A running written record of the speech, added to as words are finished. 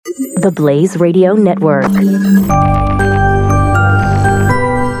The Blaze Radio Network.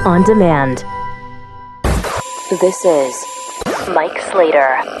 On demand. This is Mike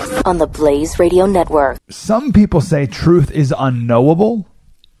Slater on the Blaze Radio Network. Some people say truth is unknowable,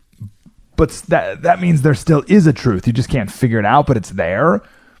 but that means there still is a truth. You just can't figure it out, but it's there.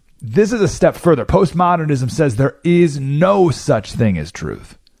 This is a step further. Postmodernism says there is no such thing as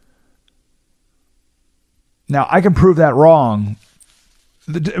truth. Now, I can prove that wrong.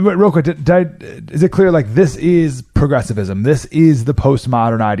 Real quick, is it clear, like, this is progressivism? This is the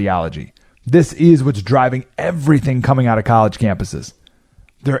postmodern ideology. This is what's driving everything coming out of college campuses.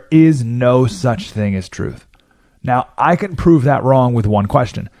 There is no such thing as truth. Now, I can prove that wrong with one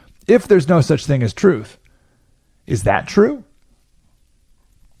question. If there's no such thing as truth, is that true?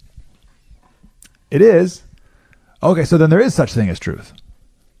 It is. Okay, so then there is such thing as truth.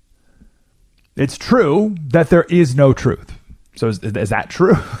 It's true that there is no truth. So is that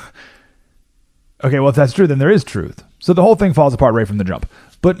true? Okay, well, if that's true, then there is truth. So the whole thing falls apart right from the jump.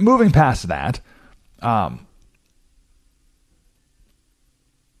 But moving past that, my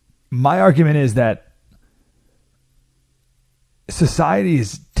argument is that society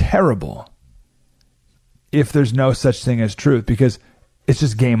is terrible if there's no such thing as truth, because it's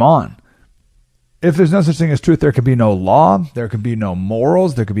just game on. If there's no such thing as truth, there could be no law, there could be no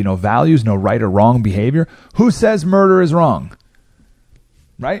morals, there could be no values, no right or wrong behavior. Who says murder is wrong?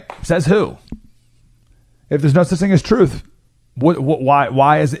 Right? Says who? If there's no such thing as truth,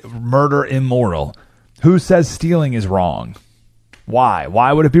 why is murder immoral? Who says stealing is wrong? Why?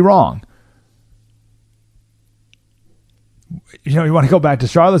 Why would it be wrong? You know, you want to go back to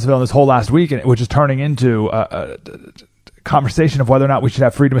Charlottesville this whole last week, which is turning into a conversation of whether or not we should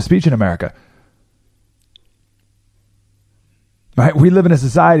have freedom of speech in America. Right? We live in a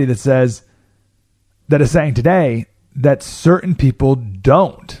society that is saying today that certain people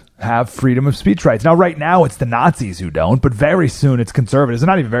don't have freedom of speech rights. Now, right now, it's the Nazis who don't, but very soon it's conservatives. And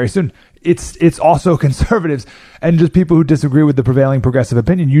not even very soon. It's also conservatives and just people who disagree with the prevailing progressive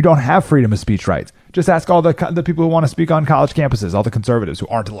opinion. You don't have freedom of speech rights. Just ask all the people who want to speak on college campuses, all the conservatives who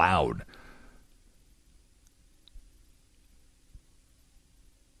aren't allowed.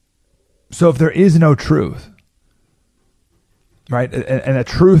 So if there is no truth, right, and a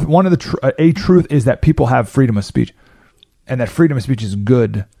truth, a truth is that people have freedom of speech, and that freedom of speech is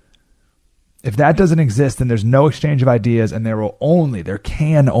good. If that doesn't exist, then there's no exchange of ideas, and there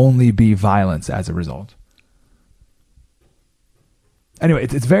can only be violence as a result. Anyway,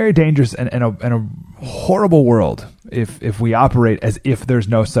 it's very dangerous and a horrible world if we operate as if there's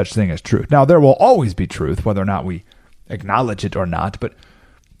no such thing as truth. Now, there will always be truth, whether or not we acknowledge it or not, but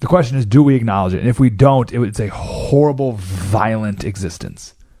the question is, do we acknowledge it? And if we don't, it's a horrible, violent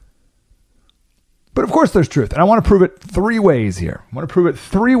existence. But of course there's truth. And I want to prove it 3 ways here. I want to prove it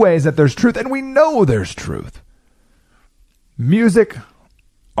 3 ways that there's truth. And we know there's truth. Music,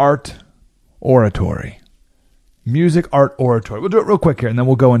 art, oratory. Music, art, oratory. We'll do it real quick here, and then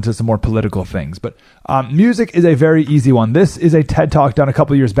we'll go into some more political things. But music is a very easy one. This is a TED Talk done a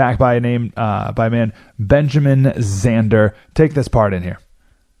couple of years back by a man, Benjamin Zander. Take this part in here.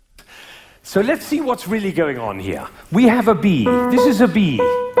 So let's see what's really going on here. We have a B. This is a B.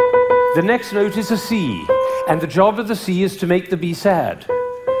 The next note is a C. And the job of the C is to make the B sad.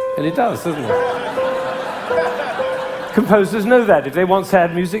 And it does, doesn't it? Composers know that. If they want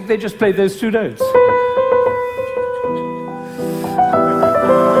sad music, they just play those 2 notes.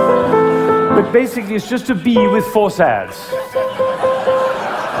 But basically, it's just a B with 4 sads.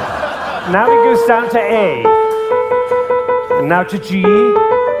 Now it goes down to A. And now to G.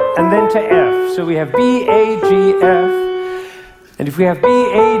 And then to F. So we have B, A, G, F. And if we have B,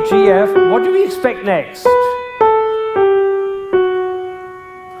 A, G, F, what do we expect next?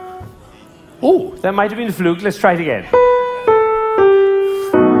 Oh, that might have been a fluke. Let's try it again.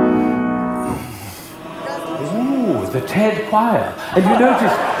 Ooh, the TED choir. And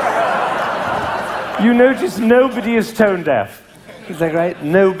you notice nobody is tone deaf. Is that right?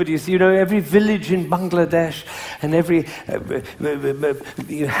 Nobody's, every village in Bangladesh and every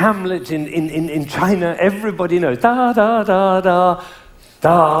hamlet in China, everybody knows. Da, da, da, da,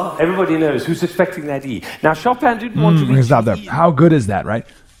 da. Everybody knows who's expecting that E. Now, Chopin didn't want to reach stop there. E. How good is that, right?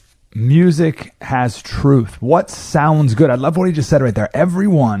 Music has truth. What sounds good? I love what he just said right there.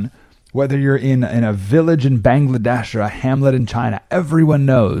 Everyone, whether you're in a village in Bangladesh or a hamlet in China, everyone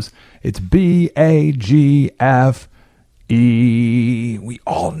knows it's B, A, G, F, E. We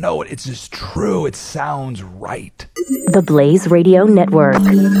all know it. It's just true. It sounds right. The Blaze Radio Network.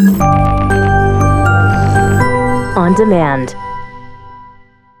 On demand.